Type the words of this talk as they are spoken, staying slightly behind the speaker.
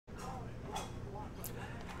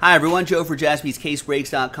Hi everyone, Joe for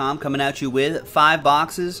jaspyscasebreaks.com coming at you with 5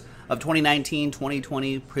 boxes of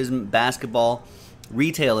 2019-2020 Prizm Basketball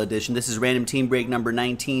Retail Edition. This is random team break number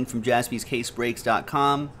 19 from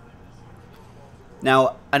jaspyscasebreaks.com.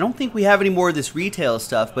 Now, I don't think we have any more of this retail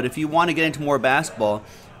stuff, but if you want to get into more basketball,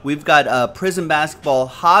 we've got a Prizm Basketball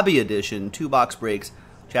Hobby Edition, 2-box breaks,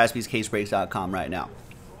 jaspyscasebreaks.com right now.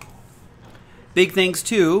 Big thanks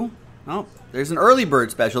to, oh, there's an early bird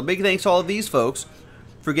special. Big thanks to all of these folks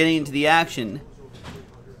for getting into the action.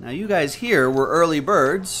 Now you guys here were early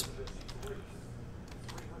birds,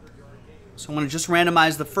 so I'm going to just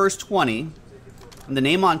randomize the first 20, and the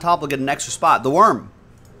name on top will get an extra spot. The Worm,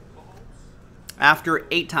 after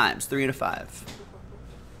 8 times, 3 and a 5.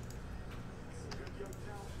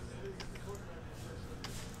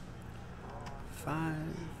 Five,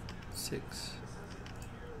 6,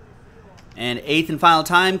 and 8th and final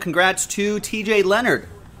time. Congrats to TJ Leonard.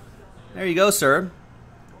 There you go, sir.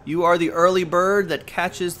 You are the early bird that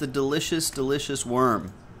catches the delicious, delicious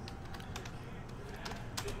worm.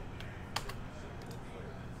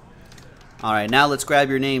 All right, now let's grab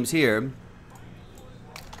your names here.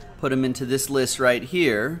 Put them into this list right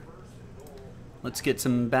here. Let's get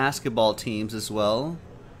some basketball teams as well.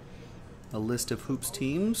 A list of hoops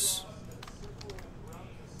teams.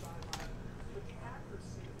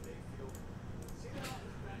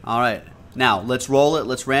 All right. Now, let's roll it,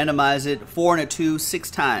 let's randomize it, 4 and a 2,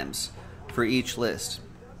 6 times for each list.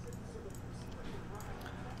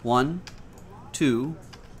 1, 2,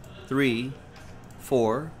 3,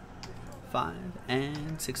 4, 5,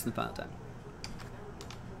 and 6th and final time.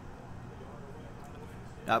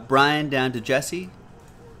 Got Brian down to Jesse.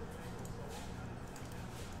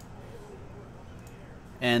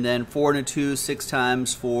 And then 4 and a 2, 6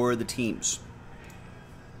 times for the teams.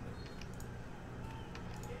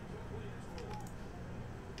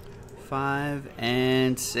 5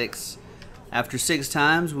 and 6. After 6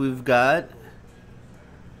 times, we've got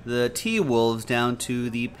the T-Wolves down to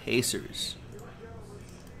the Pacers.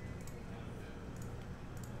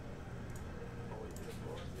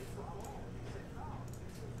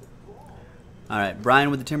 All right,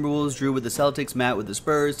 Brian with the Timberwolves, Drew with the Celtics, Matt with the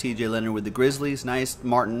Spurs, TJ Leonard with the Grizzlies, nice,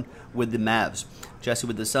 Martin with the Mavs, Jesse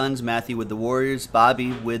with the Suns, Matthew with the Warriors,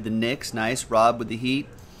 Bobby with the Knicks, nice, Rob with the Heat.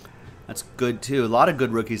 That's good, too. A lot of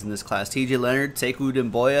good rookies in this class. TJ Leonard, Sekou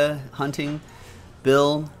Demboya, Hunting,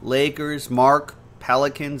 Bill, Lakers, Mark,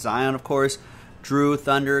 Pelicans, Zion, of course, Drew,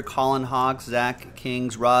 Thunder, Colin, Hawks, Zach,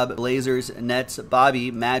 Kings, Rob, Blazers, Nets,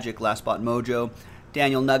 Bobby, Magic, Last Spot Mojo,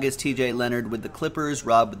 Daniel, Nuggets, TJ Leonard with the Clippers,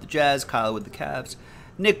 Rob with the Jazz, Kyle with the Cavs,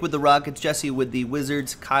 Nick with the Rockets, Jesse with the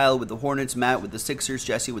Wizards, Kyle with the Hornets, Matt with the Sixers,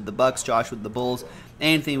 Jesse with the Bucks, Josh with the Bulls,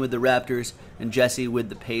 Anthony with the Raptors, and Jesse with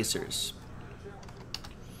the Pacers.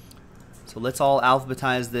 So let's all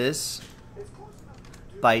alphabetize this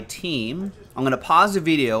by team. I'm going to pause the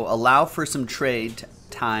video, allow for some trade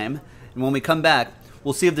time, and when we come back,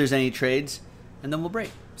 we'll see if there's any trades, and then we'll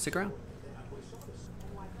break. Stick around.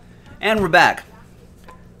 And we're back.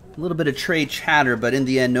 A little bit of trade chatter, but in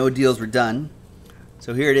the end, no deals were done.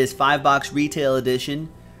 So here it is, 5-box retail edition.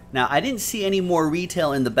 Now, I didn't see any more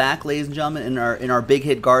retail in the back, ladies and gentlemen, in our big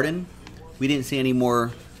hit garden. We didn't see any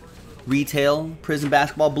more retail Prizm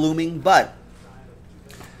basketball blooming, but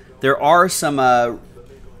there are some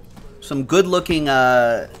good-looking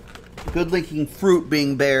fruit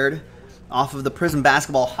being bared off of the Prizm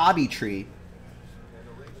basketball hobby tree.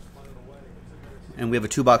 And we have a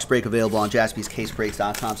 2-box break available on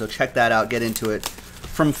jaspyscasebreaks.com, so check that out, get into it.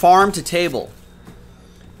 From farm to table,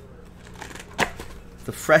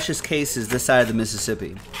 the freshest cases this side of the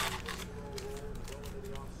Mississippi.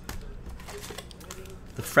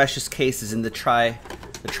 The freshest cases in the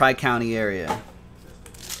Tri-County area.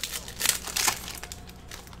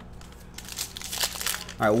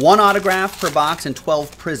 All right, 1 autograph per box and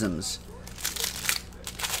 12 Prizms.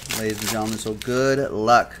 Ladies and gentlemen, so good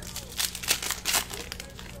luck.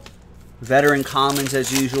 Veteran commons,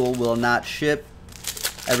 as usual, will not ship.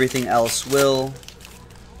 Everything else will.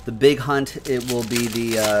 The big hunt, it will be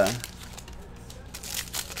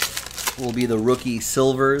the rookie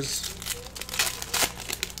silvers,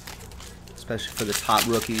 especially for the top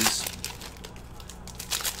rookies.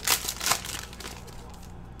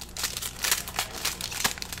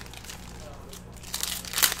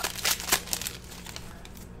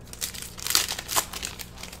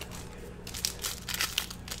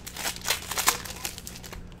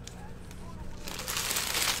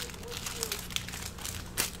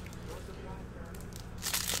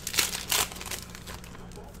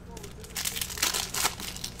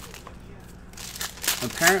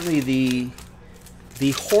 Apparently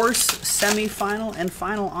the horse semifinal and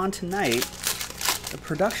final on tonight The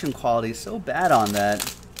production quality is so bad on that.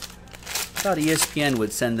 I thought ESPN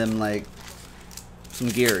would send them like some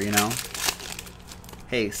gear, you know.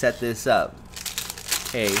 Hey, set this up.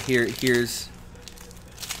 Hey, here's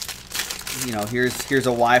you know, here's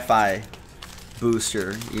a Wi-Fi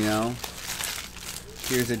booster, you know.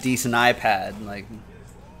 Here's a decent iPad, like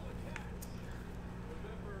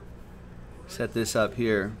set this up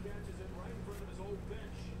here.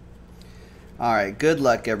 All right, good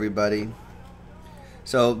luck everybody.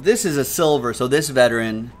 So this is a silver, so this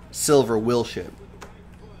veteran silver will ship.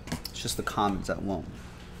 It's just the commons that won't.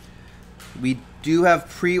 We do have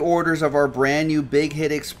pre-orders of our brand new Big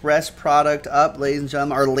Hit Express product up, ladies and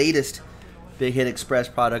gentlemen. Our latest Big Hit Express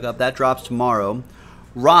product up. That drops tomorrow.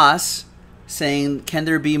 Ross saying, can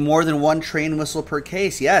there be more than one train whistle per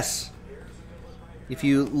case? Yes. If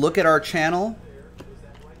you look at our channel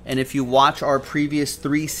and if you watch our previous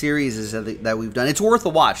 3 series that we've done, it's worth a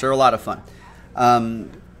watch. They're a lot of fun.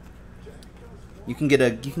 You can get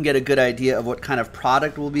a good idea of what kind of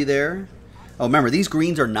product will be there. Oh, remember, these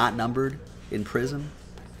greens are not numbered in Prizm.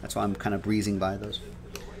 That's why I'm kind of breezing by those.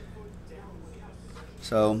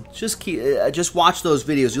 So just watch those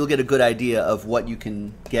videos. You'll get a good idea of what you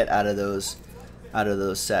can get out of those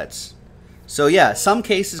sets. So yeah, some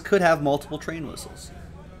cases could have multiple train whistles.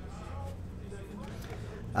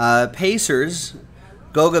 Pacers,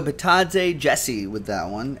 Goga Bitadze, Jesse with that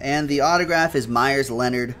one, and the autograph is Myers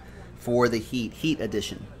Leonard for the Heat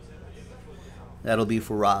edition. That'll be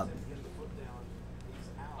for Rob.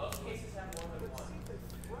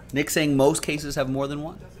 Nick saying most cases have more than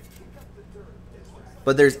one,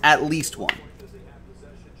 but there's at least one.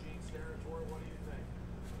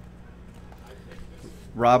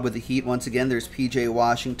 Rob with the Heat once again. There's PJ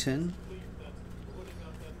Washington.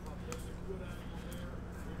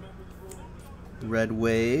 Red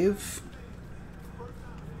Wave.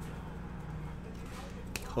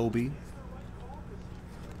 Kobe.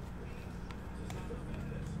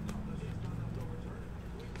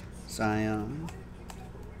 Zion.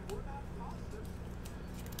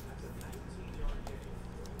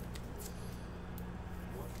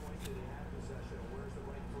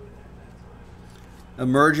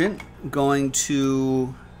 Emergent going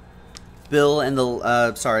to Bill and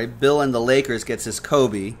the Lakers gets his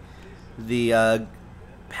Kobe. The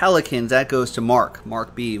Pelicans, that goes to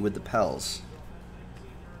Mark B with the Pels.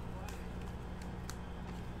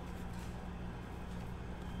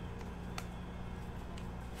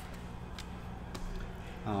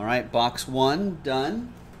 All right, box 1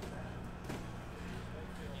 done.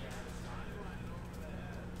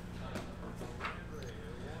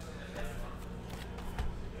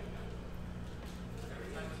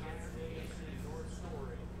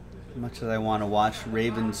 Much as I want to watch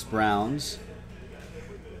Ravens Browns,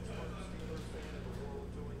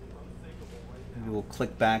 we'll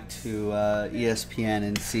click back to ESPN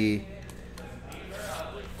and see.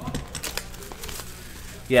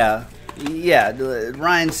 Yeah,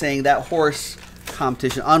 Ryan's saying that horse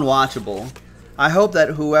competition unwatchable. I hope that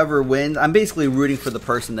whoever wins, I'm basically rooting for the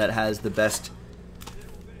person that has the best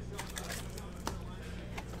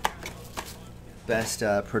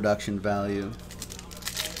production value.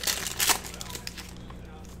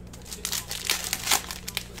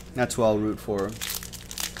 That's who I'll root for.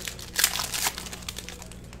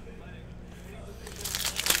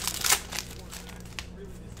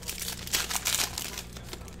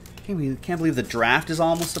 Can't believe the draft is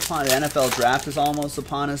almost upon us. The NFL draft is almost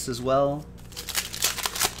upon us as well.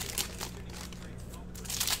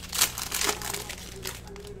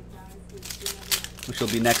 Which will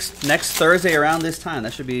be next Thursday around this time.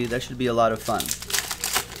 That should be a lot of fun.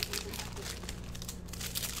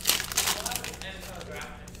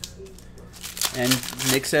 And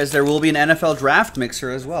Nick says there will be an NFL draft mixer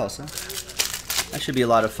as well, so that should be a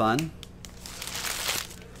lot of fun.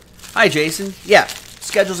 Hi, Jason. Yeah,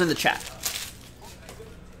 schedule's in the chat.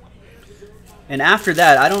 And after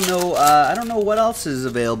that, I don't know what else is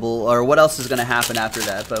available or what else is going to happen after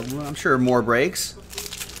that, but I'm sure more breaks.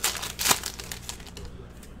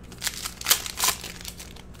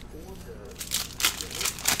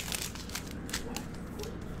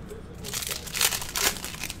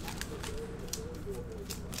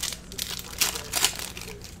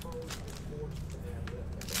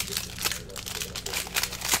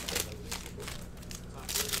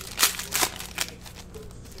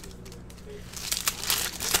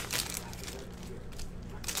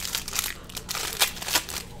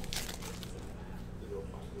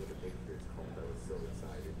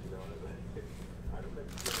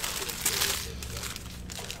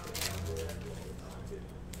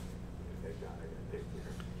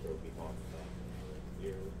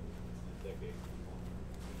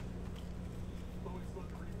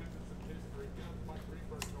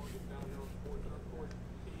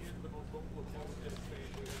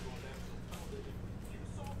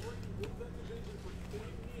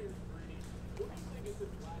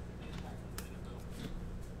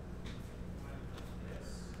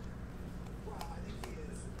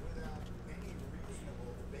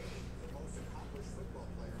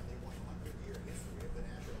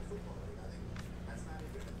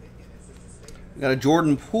 We got a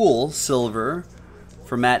Jordan Poole silver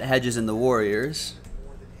for Matt Hedges and the Warriors.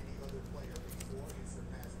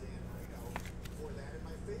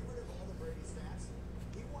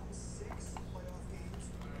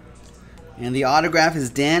 And the autograph is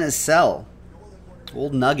Dan Assell,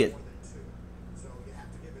 old Nugget.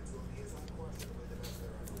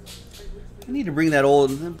 I need to bring that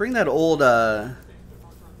old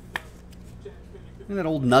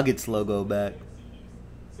Nuggets logo back.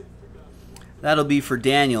 That'll be for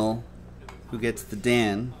Daniel, who gets the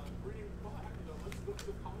Dan.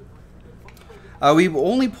 We've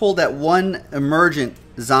only pulled that one emergent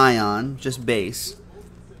Zion, just base.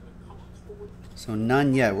 So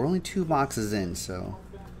none yet. We're only 2 boxes in, so.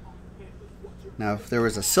 Now, if there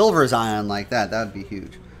was a silver Zion like that, that would be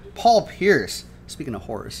huge. Paul Pierce, speaking of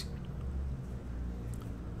horse.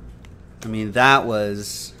 I mean, that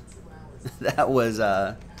was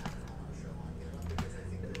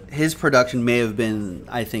his production may have been,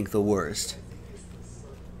 I think, the worst.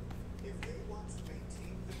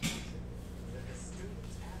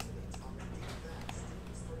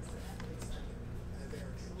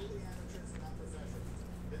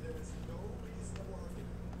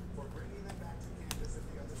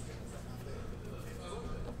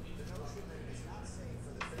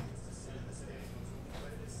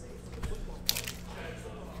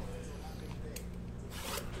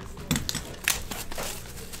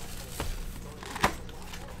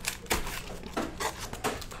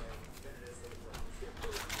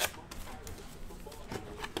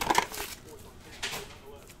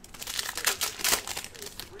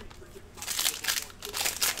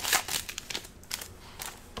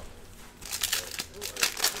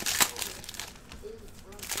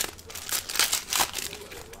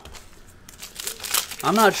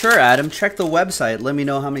 I'm not sure, Adam. Check the website. Let me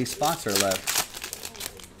know how many spots are left.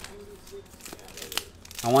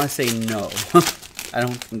 I want to say no. I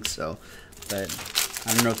don't think so. But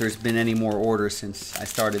I don't know if there's been any more orders since I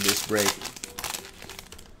started this break.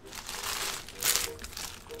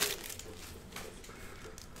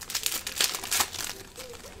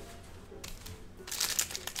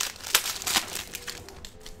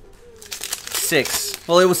 Six.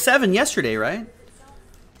 Well, it was 7 yesterday, right?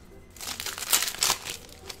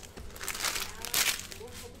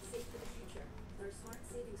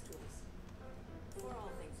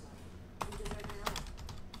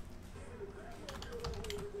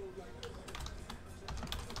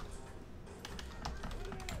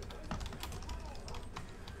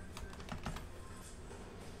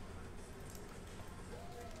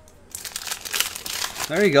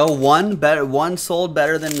 There you go. One sold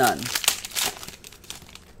better than none.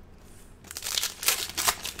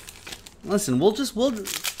 Listen,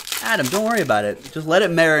 Adam, don't worry about it. Just let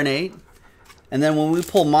it marinate. And then when we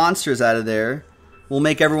pull monsters out of there, we'll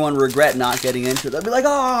make everyone regret not getting into it. They'll be like,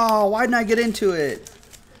 oh, why didn't I get into it?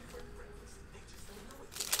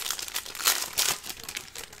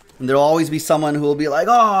 And there'll always be someone who will be like,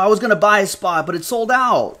 oh, I was going to buy a spot, but it sold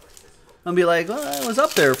out. I'll be like, well, I was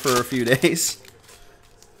up there for a few days.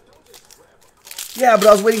 Yeah, but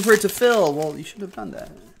I was waiting for it to fill. Well, you should have done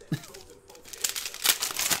that.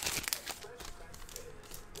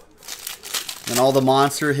 And all the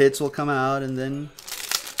monster hits will come out, and then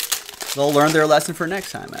they'll learn their lesson for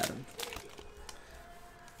next time, Adam.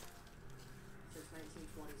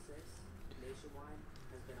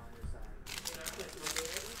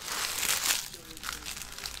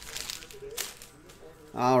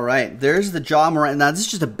 All right, there's the Ja Morant. Now, this is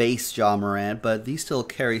just a base Ja Morant, but these still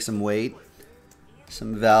carry some weight.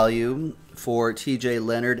 Some value for TJ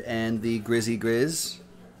Leonard and the Grizzy Grizz.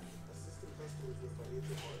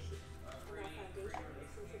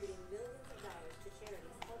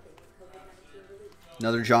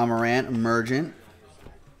 Another Ja Morant emergent.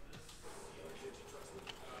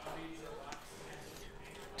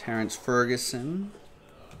 Terrence Ferguson.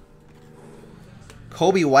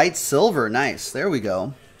 Kobe White silver. Nice. There we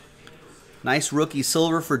go. Nice rookie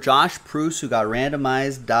silver for Josh Pruce, who got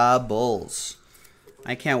randomized doubles.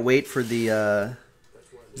 I can't wait for the,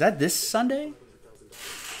 is that this Sunday?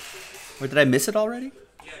 Or did I miss it already?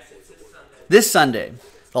 Yes, it's this Sunday. This Sunday.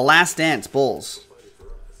 The Last Dance Bulls.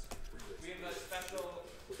 We have a special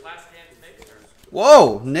Last Dance mixer.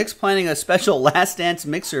 Whoa! Nick's planning a special Last Dance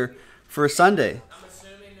mixer for Sunday. I'm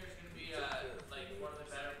assuming there's going to be, like, one of the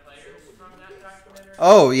better players from that documentary.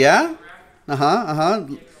 Oh, yeah?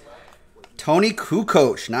 Tony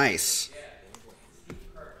Kukoc. Nice.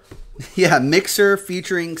 Yeah, mixer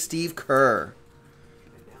featuring Steve Kerr.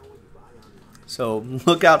 So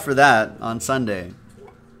look out for that on Sunday.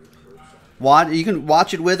 You can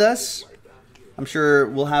watch it with us. I'm sure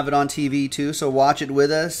we'll have it on TV too, so watch it with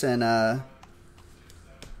us and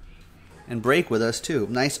and break with us too.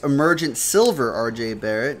 Nice emergent silver RJ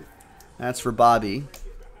Barrett. That's for Bobby.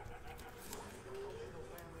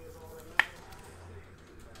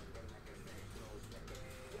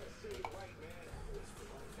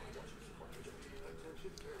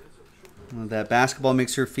 That basketball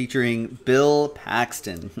mixer featuring Bill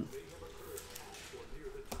Paxton.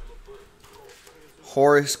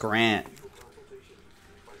 Horace Grant.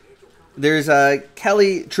 There's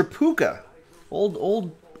Kelly Tripucka,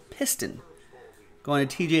 old Piston, going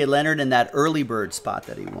to TJ Leonard in that early bird spot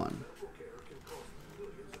that he won.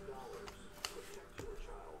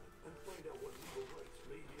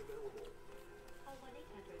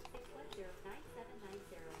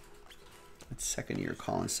 That's second year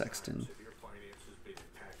Colin Sexton.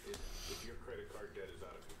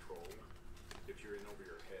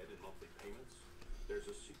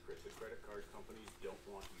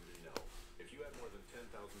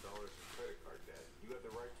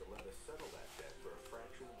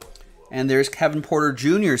 And there's Kevin Porter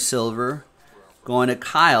Jr. silver going to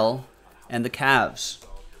Kyle and the Cavs. Is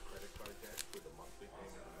it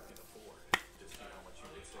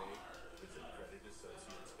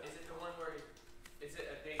the one where, is it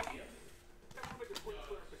a big deal?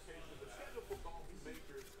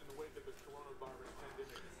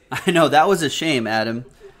 I know, that was a shame, Adam.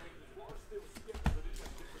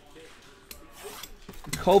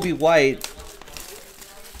 Kobe White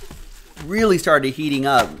really started heating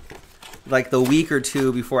up like the week or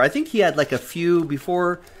two before. I think he had like a few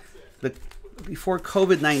before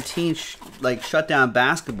COVID-19 like shut down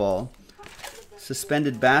basketball,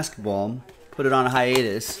 suspended basketball, put it on a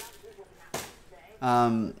hiatus.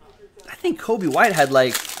 I think Kobe White had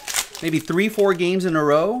like maybe 3-4 games in a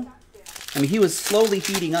row. I mean, he was slowly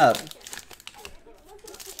heating up,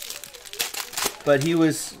 but he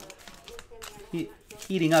was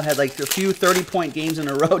heating up, had like a few 30-point games in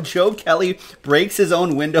a row. Joe Kelly breaks his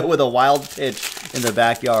own window with a wild pitch in the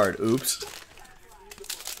backyard. Oops.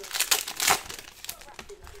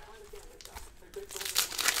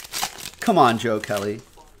 Come on, Joe Kelly.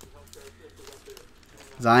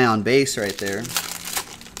 Zion base right there.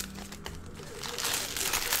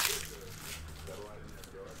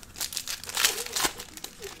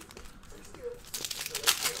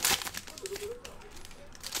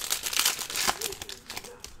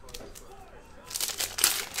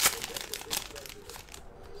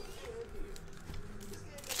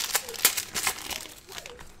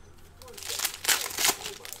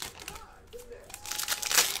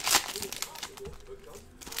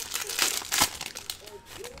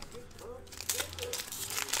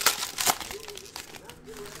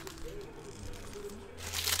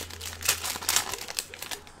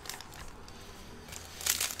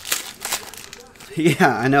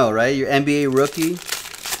 Yeah, I know, right? Your NBA rookie,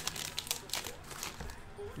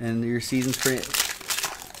 and your season's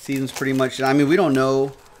pretty much. I mean, we don't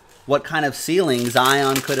know what kind of ceiling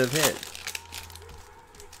Zion could have hit.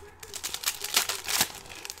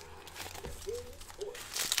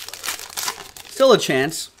 Still a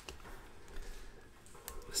chance.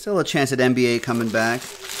 Still a chance at NBA coming back.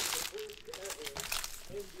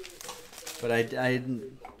 But I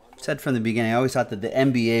said from the beginning, I always thought that the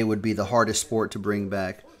NBA would be the hardest sport to bring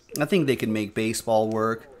back. I think they could make baseball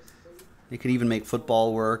work. They could even make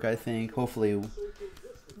football work, I think. Hopefully,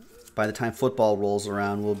 by the time football rolls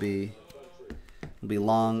around, we'll be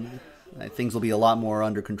long. Things will be a lot more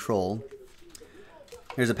under control.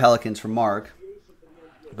 Here's a Pelicans from Mark.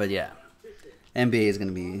 But yeah, NBA is going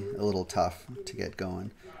to be a little tough to get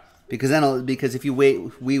going. Because if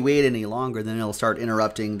we wait any longer, then it'll start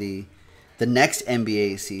interrupting the next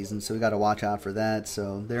NBA season, so we got to watch out for that.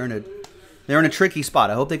 So they're in a tricky spot.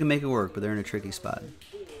 I hope they can make it work, but they're in a tricky spot.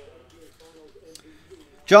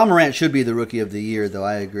 Ja Morant should be the rookie of the year, though.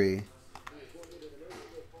 I agree.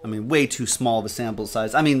 I mean, way too small of a sample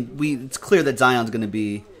size. I mean, it's clear that Zion's going to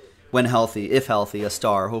be, when healthy, if healthy, a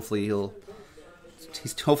star. Hopefully he's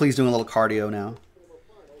doing a little cardio now,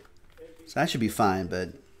 so that should be fine.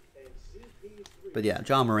 But yeah,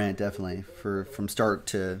 Ja Morant definitely from start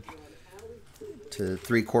to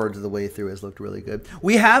 3/4 of the way through has looked really good.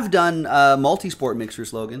 We have done multi-sport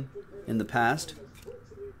mixers, Logan, in the past.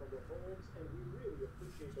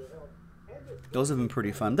 Those have been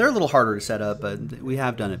pretty fun. They're a little harder to set up, but we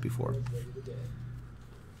have done it before.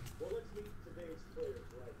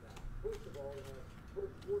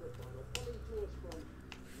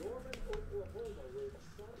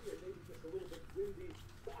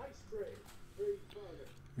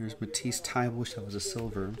 There's Matisse Thybulle. Wish that was a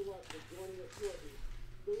silver.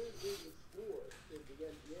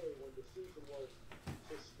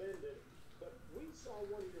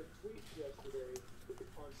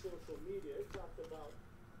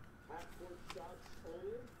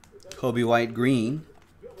 Kobe White green.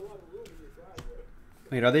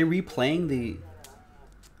 Wait, are they replaying the...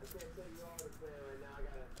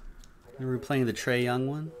 They're replaying the Trae Young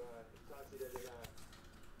one?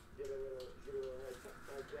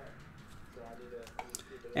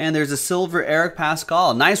 And there's a silver Eric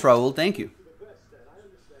Pascal. Nice, Raul. Thank you.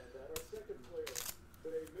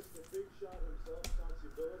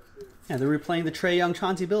 Yeah, they're replaying the Trae Young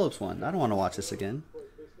Chauncey Billups one. I don't want to watch this again.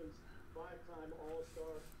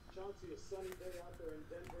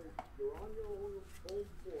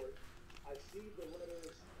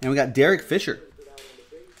 And we got Derek Fisher.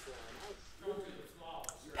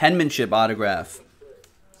 Penmanship autograph.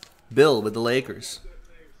 Bill with the Lakers.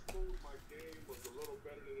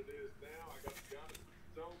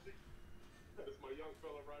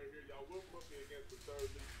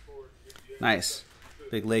 Nice.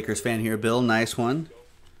 Big Lakers fan here, Bill. Nice one.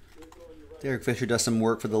 Derek Fisher does some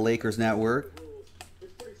work for the Lakers Network.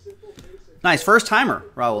 Nice. First timer,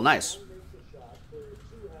 Raul. Nice.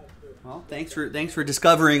 Well, thanks for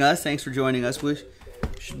discovering us. Thanks for joining us. We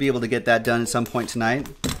should be able to get that done at some point tonight.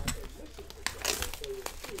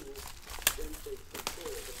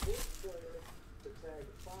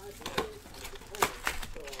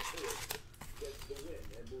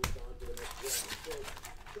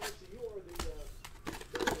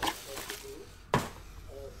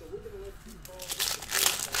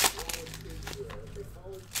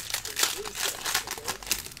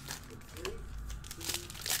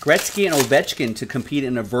 Gretzky and Ovechkin to compete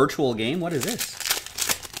in a virtual game? What is this?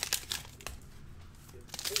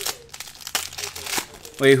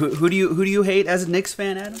 Wait, who do you hate as a Knicks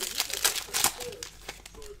fan, Adam?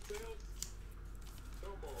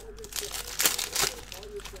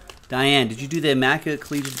 Diane, did you do the Immaculate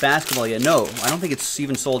Collegiate Basketball yet? No, I don't think it's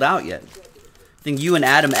even sold out yet. I think you and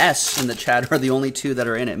Adam S. in the chat are the only two that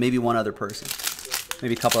are in it. Maybe one other person.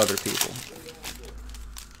 Maybe a couple other people.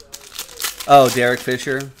 Oh, Derek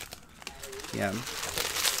Fisher. Yeah.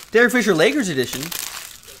 Derek Fisher Lakers edition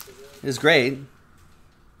is great.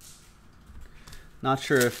 Not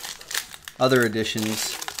sure if other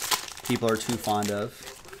editions people are too fond of.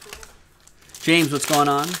 James, what's going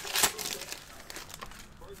on?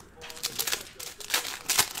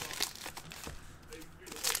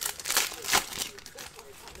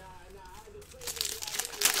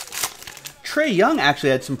 Trae Young actually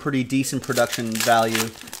had some pretty decent production value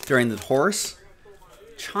during the horse.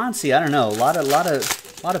 Chauncey, I don't know, a lot of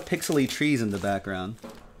pixely trees in the background.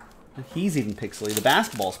 He's even pixely. The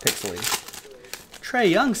basketball's pixely. Trae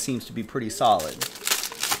Young seems to be pretty solid,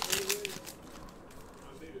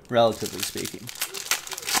 relatively speaking.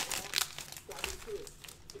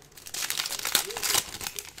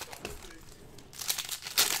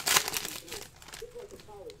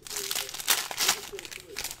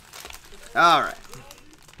 All right.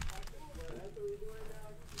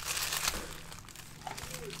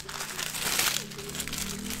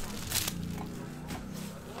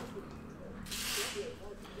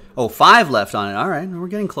 Oh, 5 left on it. All right, we're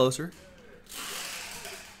getting closer.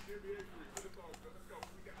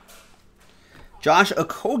 Josh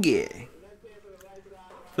Okogie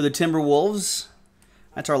for the Timberwolves.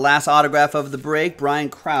 That's our last autograph of the break. Brian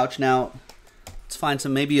Crouch. Now, let's find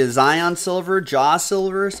some, maybe a Zion silver, Jaw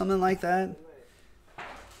silver, something like that.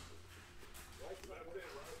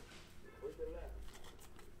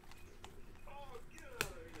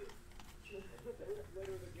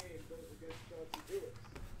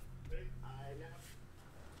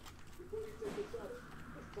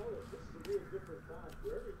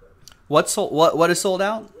 What is sold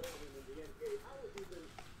out?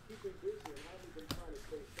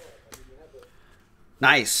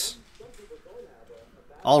 Nice.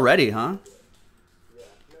 Already, huh?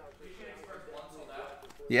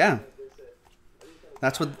 Yeah.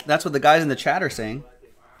 That's what the guys in the chat are saying.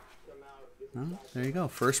 Well, there you go.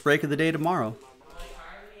 First break of the day tomorrow.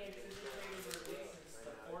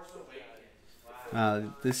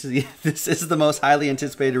 This is the most highly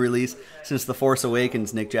anticipated release since The Force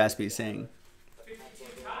Awakens. Nick Jaspy is saying.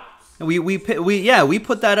 We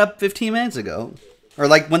put that up 15 minutes ago, or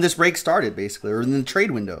like when this break started, basically, or in the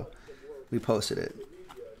trade window, we posted it.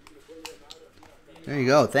 There you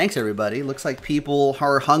go. Thanks everybody. Looks like people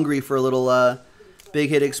are hungry for a little Big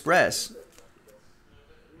Hit Express.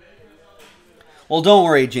 Well, don't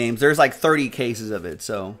worry, James. There's like 30 cases of it,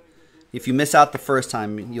 so if you miss out the first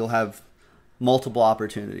time, you'll have multiple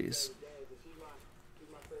opportunities.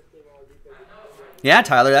 Yeah,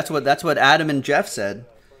 Tyler, that's what Adam and Jeff said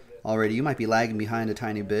already. You might be lagging behind a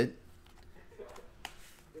tiny bit.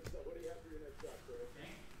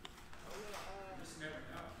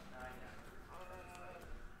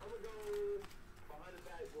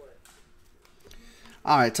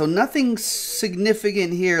 All right, so nothing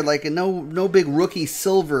significant here, like no big rookie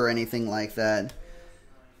silver or anything like that.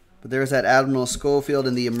 But there's that Admiral Schofield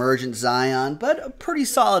and the Emergent Zion, but a pretty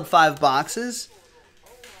solid 5 boxes.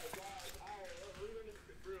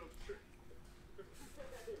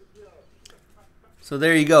 So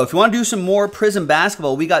there you go. If you want to do some more Prizm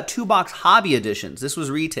basketball, we got 2-box hobby editions. This was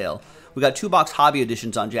retail. We got 2-box hobby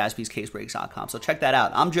editions on jaspyscasebreaks.com. So check that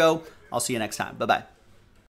out. I'm Joe. I'll see you next time. Bye-bye.